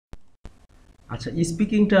আচ্ছা,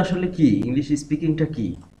 স্পিকিংটা আসলে কি? ইংলিশ স্পিকিংটা কি?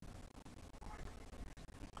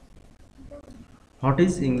 হোয়াট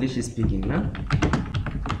ইজ ইংলিশ স্পিকিং, না?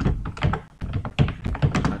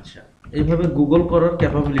 আচ্ছা, এইভাবে গুগল করার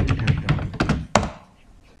ক্যাপাবিলিটি থাকতে হবে।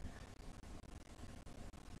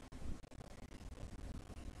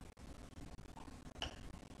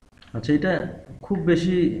 আচ্ছা, এটা খুব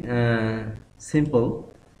বেশি সিম্পল।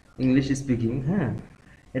 ইংলিশ স্পিকিং, হ্যাঁ,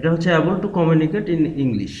 এটা হচ্ছে able to communicate in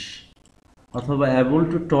English অথবা able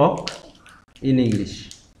to talk in English.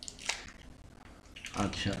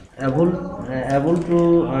 আচ্ছা, able able to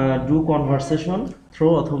do conversation throw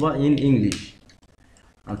অথবা ইন ইংলিশ।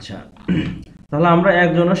 আচ্ছা, তাহলে আমরা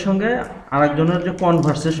একজনের সঙ্গে আরেকজনের যে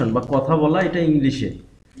কনভারসেশন বা কথা বলা, এটা ইংলিশে,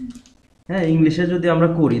 হ্যাঁ, ইংলিশে যদি আমরা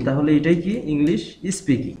করি তাহলে এটাই কি? English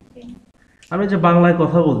speaking. আমি যে বাংলায়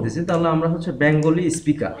কথা বলতেছি তাহলে আমরা হচ্ছে বেঙ্গলি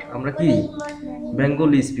স্পিকার। আমরা কি?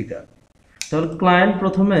 Bengali speaker. তাহলে ক্লায়েন্ট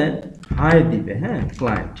প্রথমে হাই দিবে, হ্যাঁ,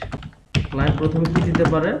 ক্লায়েন্ট ক্লায়েন্ট প্রথমে কি দিতে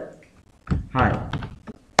পারে? হাই।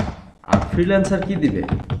 আর ফ্রিল্যান্সার কি দিবে?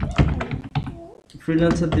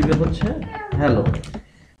 ফ্রিল্যান্সার দিবে হচ্ছে হ্যালো।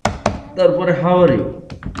 তারপরে how are you.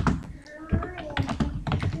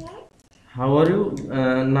 How are you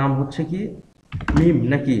নাম হচ্ছে কি? মিম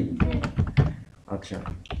নাকি? আচ্ছা,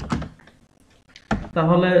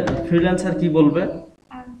 তাহলে ফ্রিল্যান্সার কি বলবে?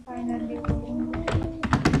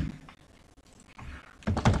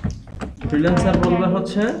 ফ্রিল্যান্সার বলবে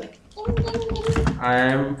হচ্ছে I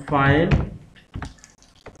am fine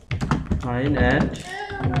fine and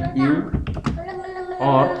you,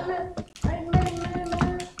 or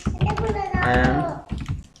I am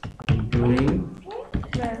doing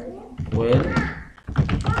well,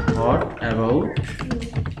 what about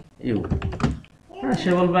you. হ্যাঁ, সে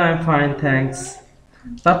বলবে আই এম ফাইন থ্যাঙ্কস।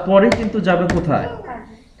 তারপরে কিন্তু যাবে কোথায়?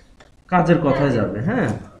 কাজের কথায় যাবে। হ্যাঁ,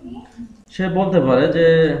 সে বলতে পারে যে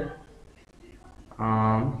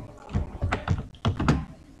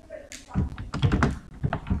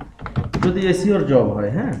যদি এসিওর জব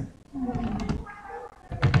হয়, হ্যাঁ,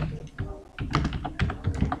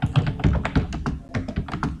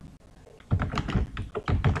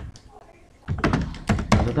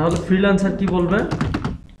 তাহলে ফ্রিল্যান্সার কি বলবে?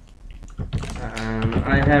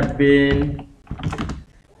 I have been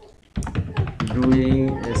doing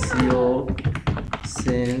SEO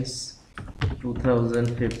since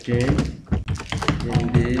 2015 in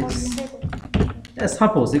this,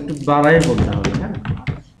 suppose একটু বাড়াই বলতে হবে, হ্যাঁ,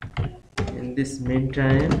 in this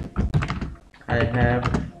meantime I have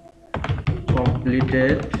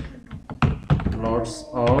completed lots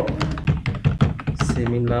of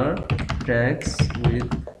similar tasks with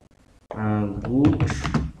good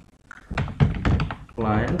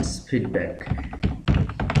clients feedback.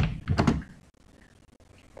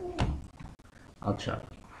 আচ্ছা,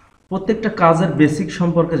 প্রত্যেকটা কাজের বেসিক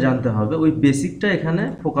সম্পর্কে জানতে হবে, ওই বেসিকটা এখানে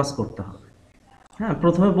ফোকাস করতে হবে। হ্যাঁ,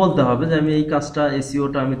 প্রথমে বলতে হবে যে আমি এই কাজটা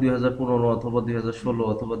এসইওটা আমি 2015 অথবা 2016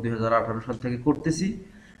 অথবা 2018 সাল থেকে করতেছি।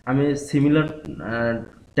 আমি সিমিলার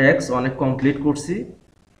ট্যাক্স অনেক কমপ্লিট করছি,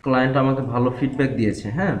 ক্লায়েন্ট আমাকে ভালো ফিডব্যাক দিয়েছে।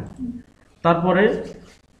 হ্যাঁ, তারপরে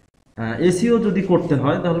এসইও যদি করতে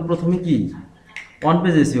হয় তাহলে প্রথমে কি? ওয়ান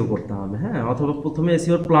পেজ এসইও করতে হবে, হ্যাঁ, অথবা প্রথমে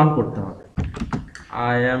এসইওর প্ল্যান করতে হবে।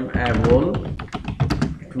 I am able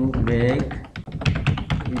to make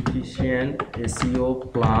efficient SEO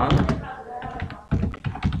plan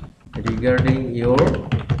regarding your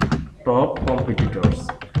top competitors.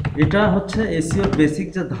 এটা হচ্ছে এসইও বেসিক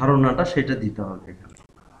যে ধারণাটা সেটা দিতে হবে এখানে।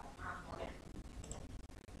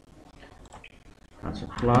 আচ্ছা,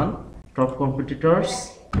 plan top competitors.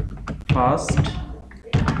 First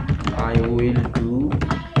I will do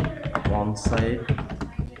on-site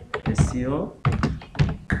SEO,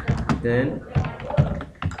 then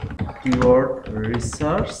keyword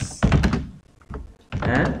research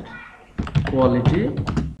and quality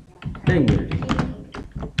link building.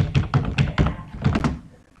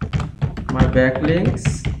 My backlinks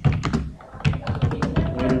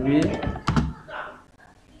will be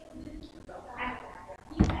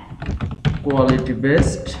quality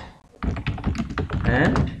based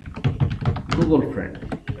and Google friendly.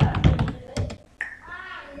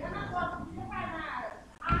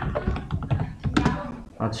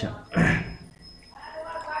 আচ্ছা,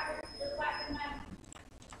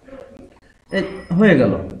 এই হয়ে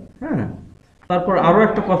গেল। হ্যাঁ, তারপর আরো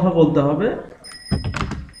একটা কথা বলতে হবে,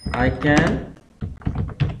 I can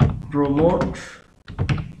promote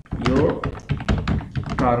your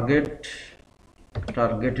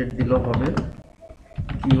targeted দিলেও হবে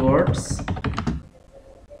keywords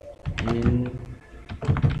in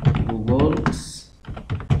Google's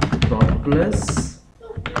top place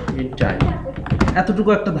in time। এতটুকু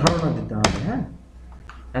একটা ধারণা দিতে হবে। হ্যাঁ,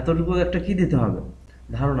 এতটুকু একটা কি দিতে হবে,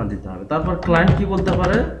 ধারণা দিতে হবে। তারপর ক্লায়েন্ট কি বলতে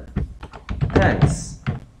পারে, থ্যাঙ্কস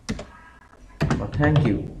বা thank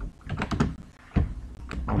you,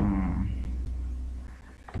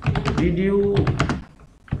 did you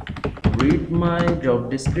read my job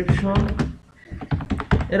description,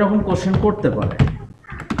 এরকম কোশ্চেন করতে পারে।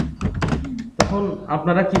 তখন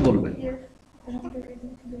আপনারা কি বলবেন?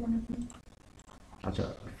 আচ্ছা,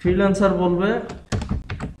 ফ্রিল্যান্সার বলবে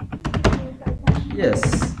yes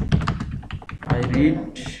I read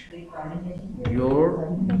your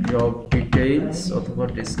job details অথবা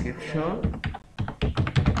description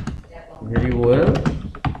very well,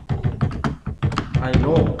 I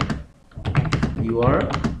know you R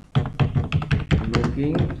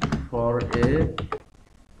looking for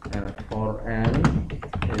an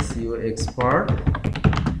SEO expert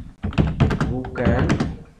who can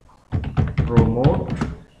promote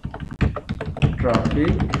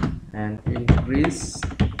traffic and increase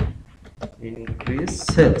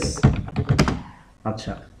sales।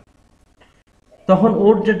 আচ্ছা, তখন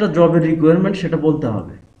ওর যেটা জবের রিকোয়ারমেন্ট সেটা বলতে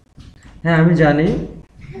হবে। হ্যাঁ আমি জানি,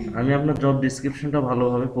 আমি আপনার জব ডিসক্রিপশনটা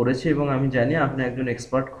ভালোভাবে পড়েছি এবং আমি জানি আপনি একজন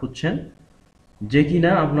এক্সপার্ট খুঁজছেন যে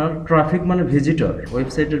কিনা আপনার ট্রাফিক মানে ভিজিটর,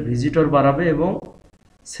 ওয়েবসাইটের ভিজিটর বাড়াবে এবং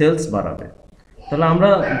সেলস বাড়াবে। তাহলে আমরা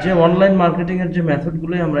যে অনলাইন মার্কেটিংয়ের যে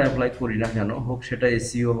মেথডগুলোই আমরা অ্যাপ্লাই করি না কেন, হোক সেটা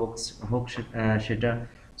এসইও হোক সেটা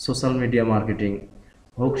সোশ্যাল মিডিয়া মার্কেটিং,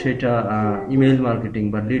 হোক সেটা ইমেইল মার্কেটিং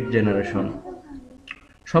বা লিড জেনারেশন,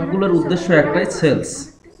 সবগুলোর উদ্দেশ্য একটাই, সেলস।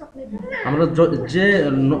 আমরা যে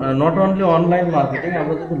নট অনলি অনলাইন মার্কেটিং,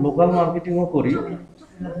 আমরা যদি লোকাল মার্কেটিংও করি,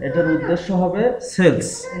 এটার উদ্দেশ্য হবে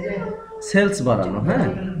সেলস বাড়ানো। হ্যাঁ,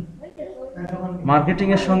 মার্কেটিং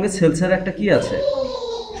এর সঙ্গে সেলসের একটা কি আছে,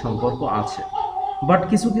 সম্পর্ক আছে। বাট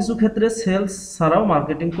কিছু কিছু ক্ষেত্রে সেলস ছাড়াও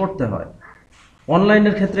মার্কেটিং করতে হয়,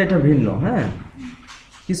 অনলাইনের ক্ষেত্রে এটা ভিন্ন। হ্যাঁ,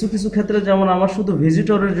 কিছু কিছু ক্ষেত্রে যেমন আমার শুধু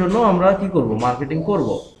ভিজিটরের জন্য আমরা কি করব, মার্কেটিং করব,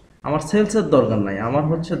 আমার সেলসের দরকার নাই, আমার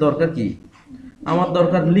হচ্ছে দরকার কি, আমার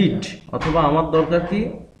দরকার লিড, অথবা আমার দরকার কি,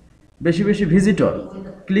 বেশি বেশি ভিজিটর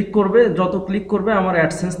ক্লিক করবে, যত ক্লিক করবে আমার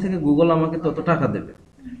অ্যাডসেন্স থেকে গুগল আমাকে তত টাকা দেবে।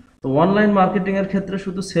 তো অনলাইন মার্কেটিংয়ের ক্ষেত্রে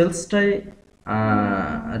শুধু সেলসটাই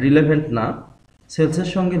রিলেভেন্ট না, সেলসের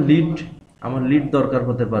সঙ্গে লিড, আমার লিড দরকার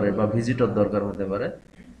হতে পারে বা ভিজিটর দরকার হতে পারে।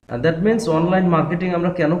 দ্যাট মিনস অনলাইন মার্কেটিং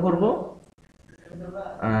আমরা কেন করব,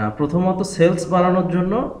 প্রথমত সেলস বাড়ানোর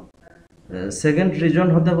জন্য, সেকেন্ড রিজন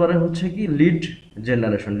হতে পারে হচ্ছে কি লিড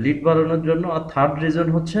জেনারেশন, লিড বাড়ানোর জন্য, আর থার্ড রিজন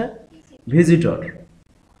হচ্ছে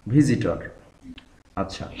ভিজিটর।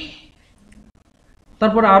 আচ্ছা,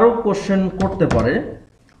 তারপরে আরও কোশ্চেন করতে পারে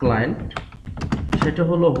ক্লায়েন্ট, সেটা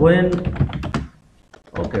হলো when,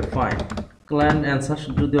 okay fine, client answer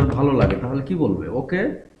যদি ওর ভালো লাগে তাহলে কি বলবে, okay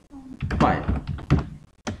fine,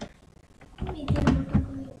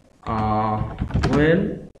 when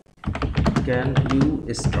can you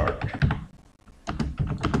start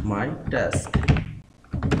my task,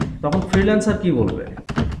 তখন ফ্রিল্যান্সার কি বলবে,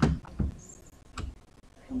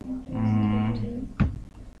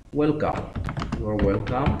 welcome, you R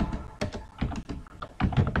welcome,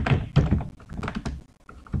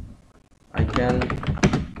 I can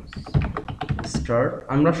start.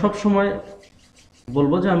 আমরা সব সময়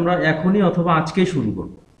বলবো যে আমরা এখনই অথবা আজকেই শুরু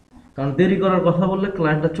করব, কারণ দেরি করার কথা বললে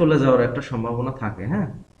ক্লায়েন্টটা চলে যাওয়ার একটা সম্ভাবনা থাকে। হ্যাঁ,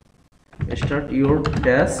 স্টার্ট ইউর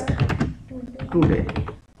টাস্ক টুডে।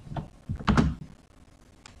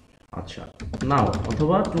 আচ্ছা, নাও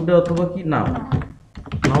অথবা টুডে অথবা কি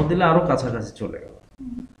নাও দিলে আরো কাছাকাছি চলে গেল।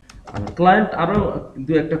 আর ক্লায়েন্ট আরো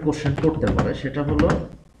দু একটা কোশ্চেন করতে পারে, সেটা হলো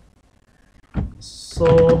so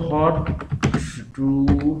what to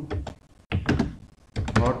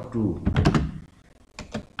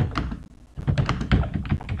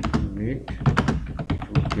need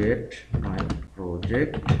to get my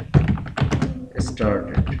project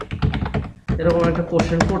started, এরকম একটা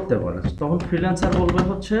কোশ্চেন করতে পারে। তখন ফ্রিল্যান্সার বলবে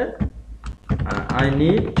হচ্ছে I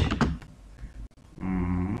need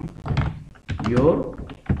your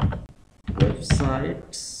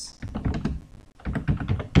website's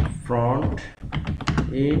front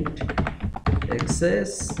end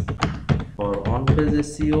access for on-page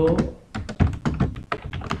SEO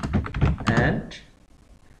and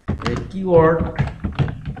a keyword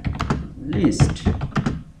list।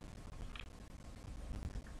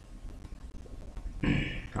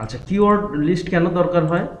 আচ্ছা, কিওয়ার্ড লিস্ট কেন দরকার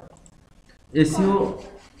হয়,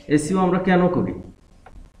 এসইও আমরা কেন করি,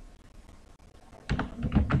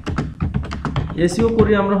 এসইও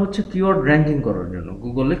করি আমরা হচ্ছে কিওয়ার্ড র্যাঙ্কিং করার জন্য,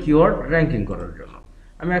 গুগলে কিওয়ার্ড র্যাঙ্কিং করার জন্য।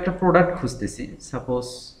 আমি একটা প্রোডাক্ট খুঁজতেছি, suppose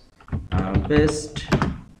best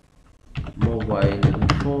mobile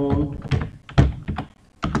phone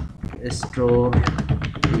store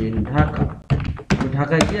in Dhaka, আমি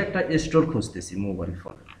ঢাকায় গিয়ে একটা স্টোর খুঁজতেছি মোবাইল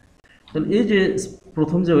ফোনের। তাহলে এই যে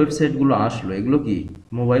প্রথম যে ওয়েবসাইটগুলো আসলো এগুলো কি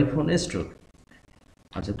মোবাইল ফোন স্টোর।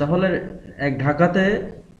 আচ্ছা, তাহলে এক ঢাকাতে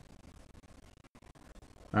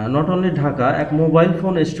নট অনলি ঢাকা, এক মোবাইল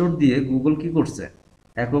ফোন স্টোর দিয়ে গুগল কি করছে,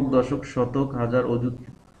 একক, দশক, শতক, হাজার, অযুত,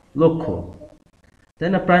 লক্ষ, তাই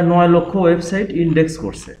না, প্রায় 9 লক্ষ ওয়েবসাইট ইন্ডেক্স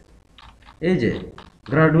করছে। এই যে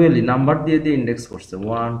গ্রাডুয়ালি নাম্বার দিয়ে দিয়ে ইন্ডেক্স করছে,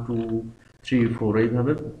 1 2 3 4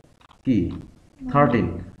 এইভাবে কি 13।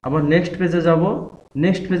 আবার নেক্সট পেজে যাব,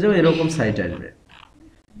 নেক্সট পেজেও এরকম সাইট আসবে,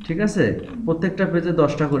 ঠিক আছে, প্রত্যেকটা পেজে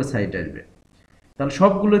 10টা করে সাইট আসবে। তাহলে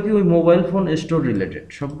সবগুলো কি ওই মোবাইল ফোন স্টোর রিলেটেড,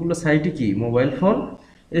 সবগুলো সাইটই কি মোবাইল ফোন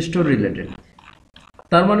স্টোর রিলেটেড।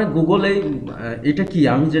 তার মানে গুগল এটা কি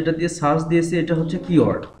আমি যেটা দিয়ে সার্চ দিয়েছি এটা হচ্ছে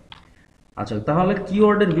কিওয়ার্ড। আচ্ছা, তাহলে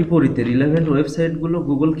কিওয়ার্ডের বিপরীতে রিলেভেন্ট ওয়েবসাইটগুলো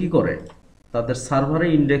গুগল কি করে, তাদের সার্ভারে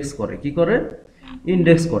ইন্ডেক্স করে, কি করে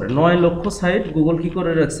ইন্ডেক্স করে। 9 লক্ষ সাইট গুগল কি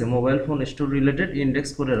করে রাখছে, mobile phone store related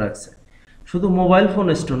index করে রাখছে। শুধু মোবাইল ফোন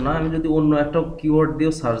স্টোর না, আমি যদি অন্য একটা কিওয়ার্ড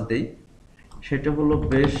দিয়েও সার্চ দেই, সেটা হলো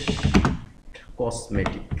বেস্ট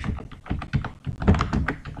কসমেটিক।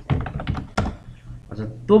 আচ্ছা,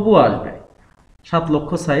 তবুও আসবে, 7 লক্ষ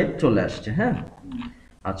সাইট চলে আসছে, হ্যাঁ।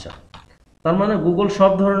 আচ্ছা, তার মানে গুগল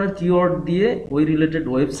সব ধরনের কিওয়ার্ড দিয়ে ওই রিলেটেড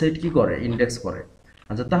ওয়েবসাইট কি করে, ইন্ডেক্স করে।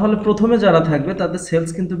 আচ্ছা, তাহলে প্রথমে যারা থাকবে তাদের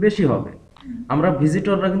সেলস কিন্তু বেশি হবে। আমরা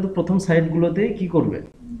ভিজিটররা কিন্তু প্রথম সাইটগুলোতেই কি করবে,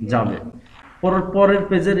 যাবে। পরের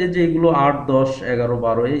পেজের এই যে এগুলো 8 10 11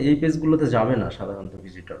 12 এই পেজগুলোতে যাবে না সাধারণত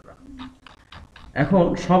ভিজিটররা। এখন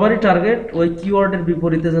সবারই টার্গেট ওই কিওয়ার্ডের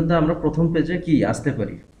বিপরীতে যাতে আমরা প্রথম পেজে কি আসতে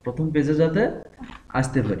পারি, প্রথম পেজে যাতে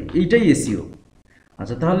আসতে পারি, এইটাই এসইও।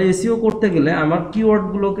 আচ্ছা, তাহলে এসইও করতে গেলে আমার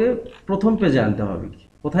কিওয়ার্ডগুলোকে প্রথম পেজে আনতে হবে।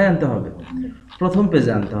 কোথায় আনতে হবে, প্রথম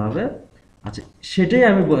পেজে আনতে হবে। আচ্ছা, সেটাই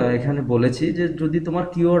আমি এখানে বলেছি যে যদি তোমার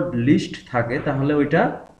কিওয়ার্ড লিস্ট থাকে তাহলে ওইটা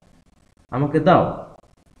আমাকে দাও,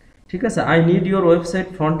 ঠিক আছে। I need your website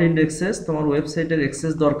front end access, তোমার ওয়েবসাইটের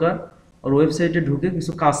অ্যাক্সেস দরকার। আর ওয়েবসাইটে ঢুকে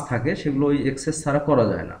কিছু কাজ থাকে সেগুলো ওই অ্যাক্সেস ছাড়া করা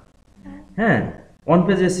যায় না, হ্যাঁ। ওয়ান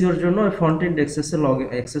পেজ এসইওর জন্য ওই front end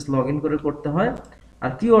access log in করে করতে হয়।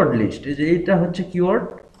 আর কিওয়ার্ড লিস্ট, এই যে এইটা হচ্ছে কিওয়ার্ড,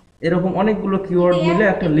 এরকম অনেকগুলো কিওয়ার্ড মিলে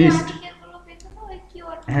একটা লিস্ট।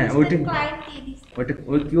 হ্যাঁ,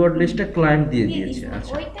 ওই কিওয়ার্ড লিস্টটা ক্লায়েন্ট দিয়ে দিয়েছে।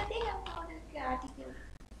 আচ্ছা,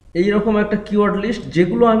 এইরকম একটা কিওয়ার্ড লিস্ট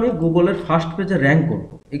যেগুলো আমি গুগলের ফার্স্ট পেজে র্যাঙ্ক করব।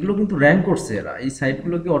 এগুলো কিন্তু র্যাঙ্ক করছে এরা, এই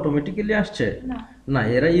সাইটগুলো কি অটোমেটিক্যালি আসছে না,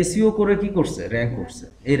 এরা এসইও করে কি করছে, র্যাঙ্ক করছে।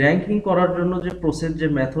 এই র্যাঙ্কিং করার জন্য যে প্রসেস, যে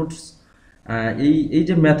মেথডস, এই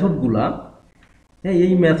যে মেথডগুলা, হ্যাঁ,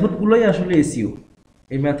 এই মেথডগুলোই আসলে এসইও।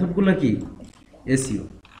 এই মেথডগুলো কি এসইও।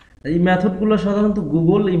 এই মেথডগুলো সাধারণত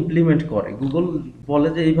গুগল ইমপ্লিমেন্ট করে, গুগল বলে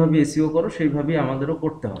যে এইভাবে এসইও করো, সেইভাবেই আমাদেরও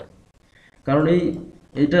করতে হয়। কারণ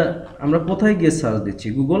এইটা আমরা কোথায় গিয়ে সার্চ দিচ্ছি,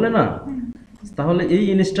 গুগলে না, তাহলে এই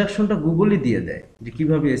ইনস্ট্রাকশনটা গুগলই দিয়ে দেয় যে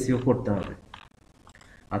কিভাবে এসইও করতে হবে।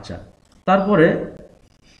 আচ্ছা, তারপরে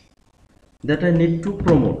that I need to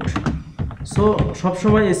promote. So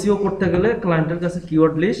সবসময় এসইও করতে গেলে ক্লায়েন্টের কাছে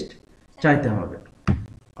কিওয়ার্ড লিস্ট চাইতে হবে।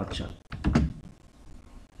 আচ্ছা,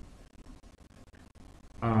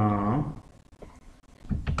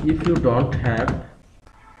 if you don't have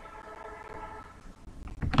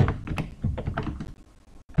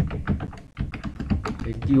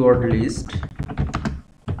a keyword list,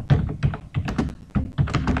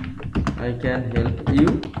 I can help you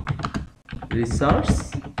research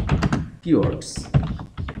keywords.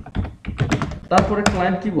 তারপরে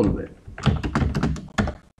ক্লায়েন্ট কি বলবে,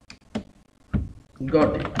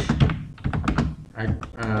 got it,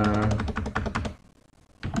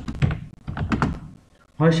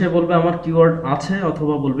 হয় সে বলবে আমার কিওয়ার্ড আছে,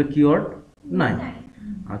 অথবা বলবে কিওয়ার্ড নাই।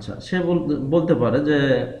 আচ্ছা, সে বলতে পারে যে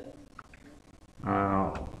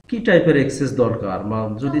কি টাইপের অ্যাক্সেস দরকার, বা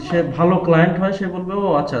যদি সে ভালো ক্লায়েন্ট হয় সে বলবে ও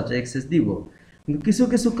আচ্ছা আচ্ছা অ্যাক্সেস দিব। কিন্তু কিছু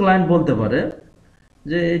কিছু ক্লায়েন্ট বলতে পারে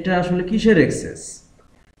যে এটা আসলে কিসের অ্যাক্সেস,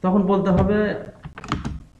 তখন বলতে হবে,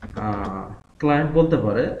 ক্লায়েন্ট বলতে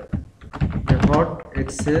পারে what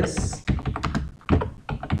access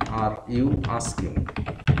are you asking,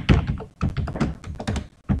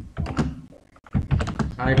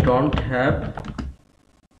 I don't have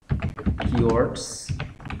keywords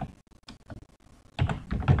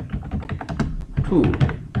to।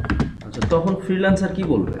 আচ্ছা, তখন ফ্রিল্যান্সার কি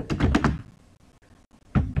বলবে,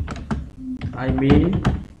 I mean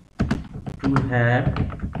to have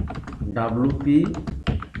WP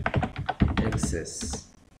access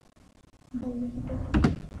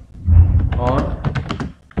or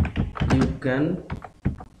you can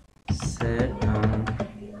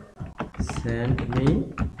send me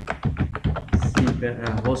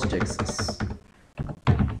host access.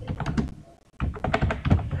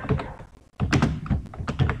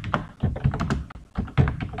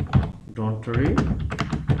 Don't worry,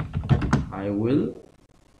 I will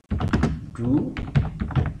do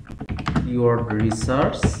your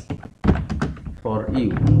research for you.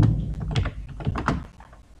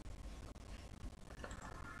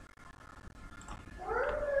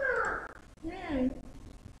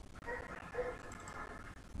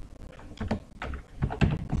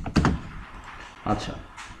 আচ্ছা,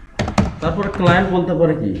 তারপরে client বলতে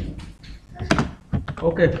পারে কি,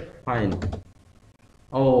 okay fine,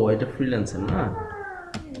 ও এটা ফ্রিল্যান্সার না,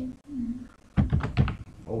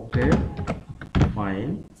 okay fine,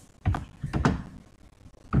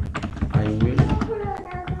 I will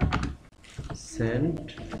send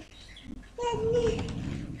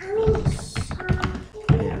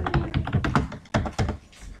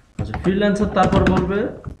আচ্ছা freelancer তারপর বলবে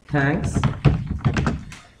থ্যাঙ্কস,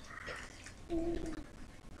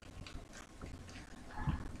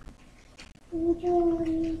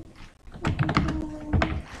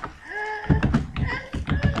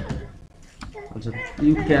 আচ্ছা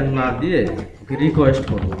ইউ ক্যান না দিয়ে রিকোয়েস্ট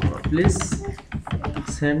করবো, please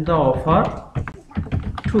send the offer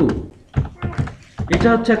to. এটা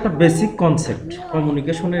হচ্ছে একটা বেসিক কনসেপ্ট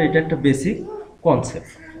কমিউনিকেশনের, এটা একটা বেসিক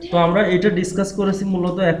কনসেপ্ট। তো আমরা এটা ডিসকাস করেছি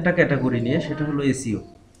মূলত একটা ক্যাটাগরি নিয়ে, সেটা হলো এসইও,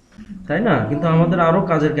 তাই না? কিন্তু আমাদের আরও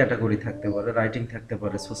কাজের ক্যাটাগরি থাকতে পারে, রাইটিং থাকতে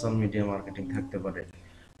পারে, সোশ্যাল মিডিয়া মার্কেটিং থাকতে পারে,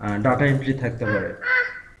 ডাটা এন্ট্রি থাকতে পারে,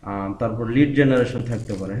 তারপর লিড জেনারেশন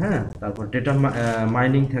থাকতে পারে, হ্যাঁ, তারপর ডেটা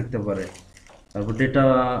মাইনিং থাকতে পারে, তারপর ডেটা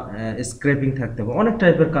স্ক্রেপিং থাকতে পারে, অনেক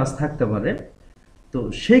টাইপের কাজ থাকতে পারে। তো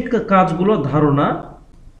সেই কাজগুলো ধারণা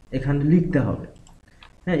এখানে লিখতে হবে,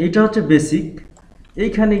 হ্যাঁ, এটা হচ্ছে বেসিক।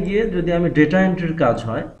 এইখানে গিয়ে যদি আমি ডেটা এন্ট্রির কাজ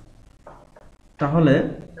হয়, তাহলে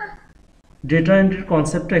ডেটা এন্ট্রির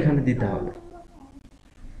কনসেপ্টটা এখানে দিতে হবে,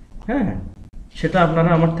 হ্যাঁ, সেটা আপনারা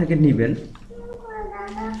আমার থেকে নেবেন।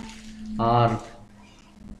 আর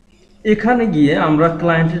এখানে গিয়ে আমরা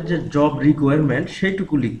ক্লায়েন্টের যে জব রিকোয়ারমেন্ট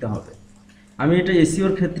সেইটুকু লিখতে হবে। আমি এটা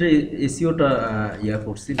এসইওর ক্ষেত্রে এসইওটা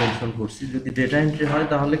মেনশন করছি। যদি ডেটা এন্ট্রি হয়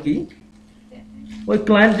তাহলে কি, ওই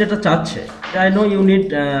ক্লায়েন্ট যেটা চাচ্ছে, I know you need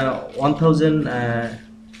 1000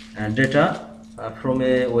 data from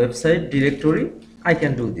a website directory, I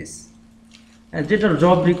can do this, যেটার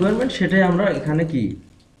জব রিকোয়ারমেন্ট সেটাই আমরা এখানে কি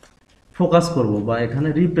ফোকাস করব বা এখানে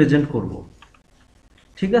রিপ্রেজেন্ট করব,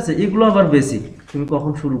 ঠিক আছে? এগুলো আবার বেসিক, তুমি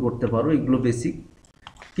কখন শুরু করতে পারো, এগুলো বেসিক।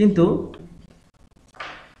 কিন্তু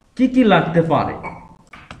কি কি লাগতে পারে,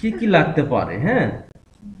 কি কি লাগতে পারে, হ্যাঁ,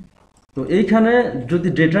 তো এইখানে যদি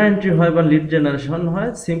ডেটা এন্ট্রি হয় বা লিড জেনারেশন হয়,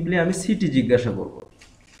 সিম্পলি আমি সিটি জিজ্ঞাসা করব,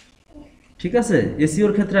 ঠিক আছে?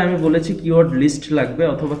 এসইওর ক্ষেত্রে আমি বলেছি কিওয়ার্ড লিস্ট লাগবে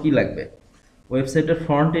অথবা কি লাগবে, ওয়েবসাইটের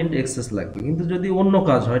ফ্রন্ট এন্ড অ্যাক্সেস লাগবে। কিন্তু যদি অন্য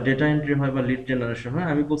কাজ হয়, ডেটা এন্ট্রি হয় বা লিড জেনারেশন হয়,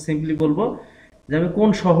 আমি সিম্পলি বলবো যে আমি কোন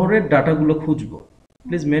শহরের ডাটাগুলো খুঁজবো,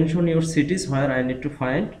 please mention your সিটিজ where I need to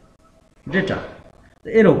find data,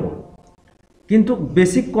 এরকম। কিন্তু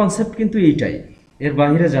বেসিক কনসেপ্ট কিন্তু এইটাই, এর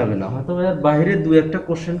বাইরে যাবে না। হয়তো এর বাইরে দু একটা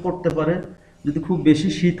কোশ্চেন করতে পারে, যদি খুব বেশি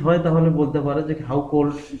শীত হয় তাহলে বলতে পারে যে হাউ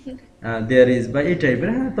কোল্ড দেয়ার ইজ বা এই টাইপের,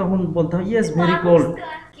 হ্যাঁ, তখন বলতে হয় yes very cold,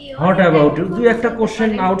 hot about you, দু একটা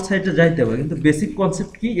কোশ্চেন আউটসাইডে যাইতে পারে, কিন্তু বেসিক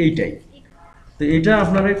কনসেপ্ট কি এইটাই। তো এটা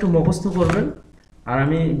আপনারা একটু মুখস্থ করবেন। আর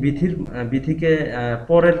আমি বিথিকে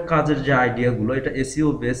পরের কাজের যে আইডিয়াগুলো, এটা এসইও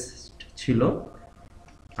বেসড ছিল,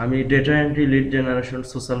 আমি data entry, lead generation,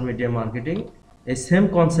 social media marketing এই সেম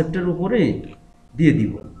কনসেপ্টের উপরেই দিয়ে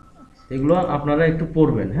দিব। এগুলো আপনারা একটু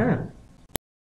পড়বেন, হ্যাঁ।